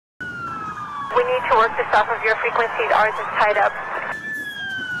We need to work this off of your frequencies. Ours is tied up.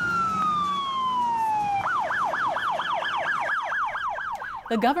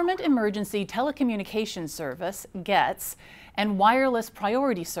 The Government Emergency Telecommunications Service, GETS, and Wireless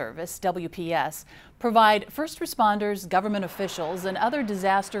Priority Service, WPS, provide first responders, government officials, and other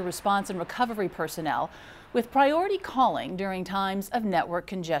disaster response and recovery personnel with priority calling during times of network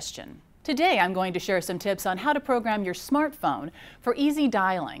congestion. Today, I'm going to share some tips on how to program your smartphone for easy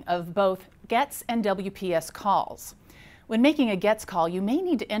dialing of both GETS and WPS calls. When making a GETS call, you may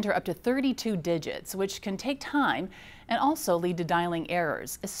need to enter up to 32 digits, which can take time and also lead to dialing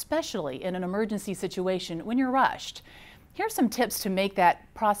errors, especially in an emergency situation when you're rushed. Here's some tips to make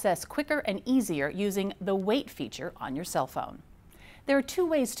that process quicker and easier using the wait feature on your cell phone. There are two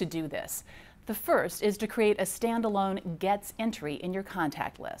ways to do this. The first is to create a standalone GETS entry in your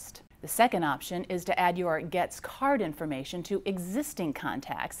contact list. The second option is to add your GETS card information to existing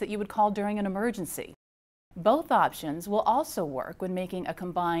contacts that you would call during an emergency. Both options will also work when making a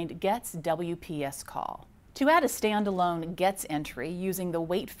combined GETS WPS call. To add a standalone GETS entry using the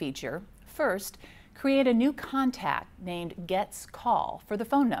wait feature, first, create a new contact named GETS call for the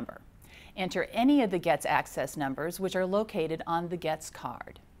phone number. Enter any of the GETS access numbers which are located on the GETS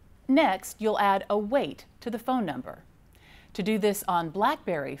card. Next, you'll add a wait to the phone number. To do this on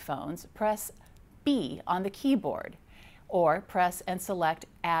BlackBerry phones, press B on the keyboard or press and select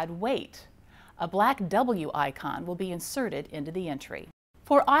Add Wait. A black W icon will be inserted into the entry.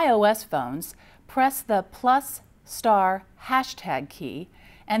 For iOS phones, press the +* key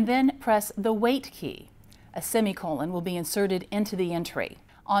and then press the wait key. A semicolon will be inserted into the entry.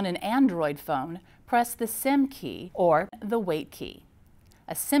 On an Android phone, press the SIM key or the wait key.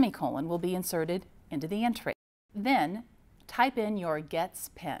 A semicolon will be inserted into the entry. Then, type in your GETS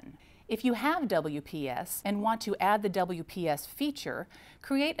PIN. If you have WPS and want to add the WPS feature,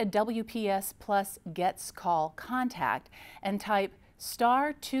 create a WPS plus GETS call contact and type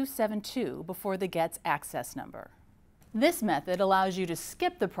 *272 before the GETS access number. This method allows you to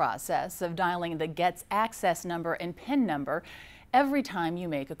skip the process of dialing the GETS access number and PIN number every time you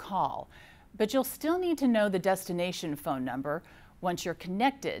make a call, but you'll still need to know the destination phone number once you're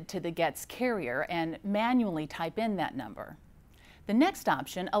connected to the GETS carrier and manually type in that number. The next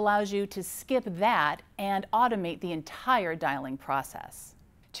option allows you to skip that and automate the entire dialing process.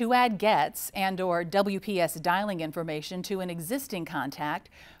 To add GETS and/or WPS dialing information to an existing contact,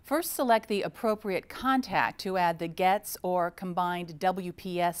 first select the appropriate contact to add the GETS or combined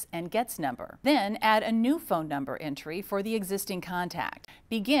WPS and GETS number. Then add a new phone number entry for the existing contact.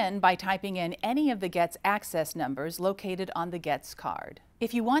 Begin by typing in any of the GETS access numbers located on the GETS card.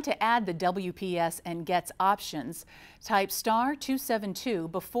 If you want to add the WPS and GETS options, type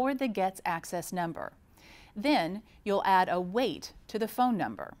 *272 before the GETS access number. Then you'll add a wait to the phone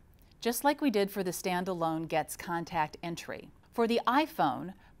number, just like we did for the standalone GETS contact entry. For the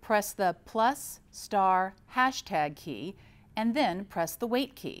iPhone, press the +* key and then press the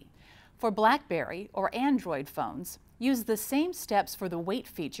wait key. For BlackBerry or Android phones, use the same steps for the wait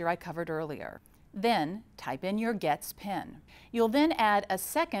feature I covered earlier. Then type in your GETS PIN. You'll then add a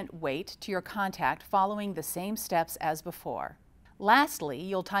second wait to your contact following the same steps as before. Lastly,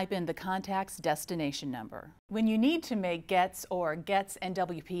 you'll type in the contact's destination number. When you need to make GETS or GETS and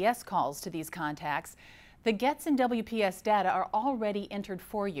WPS calls to these contacts, the GETS and WPS data are already entered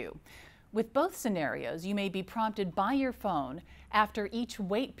for you. With both scenarios, you may be prompted by your phone after each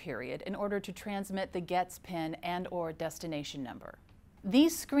wait period in order to transmit the GETS PIN and/or destination number.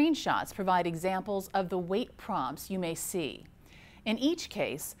 These screenshots provide examples of the wait prompts you may see. In each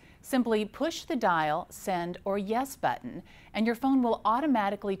case, simply push the dial, send, or yes button, and your phone will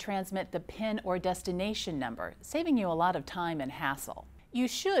automatically transmit the PIN or destination number, saving you a lot of time and hassle. You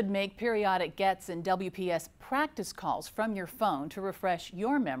should make periodic GETS and WPS practice calls from your phone to refresh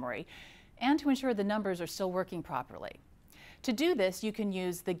your memory and to ensure the numbers are still working properly. To do this, you can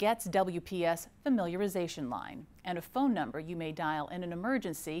use the GETS WPS familiarization line and a phone number you may dial in an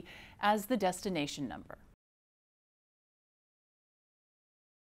emergency as the destination number.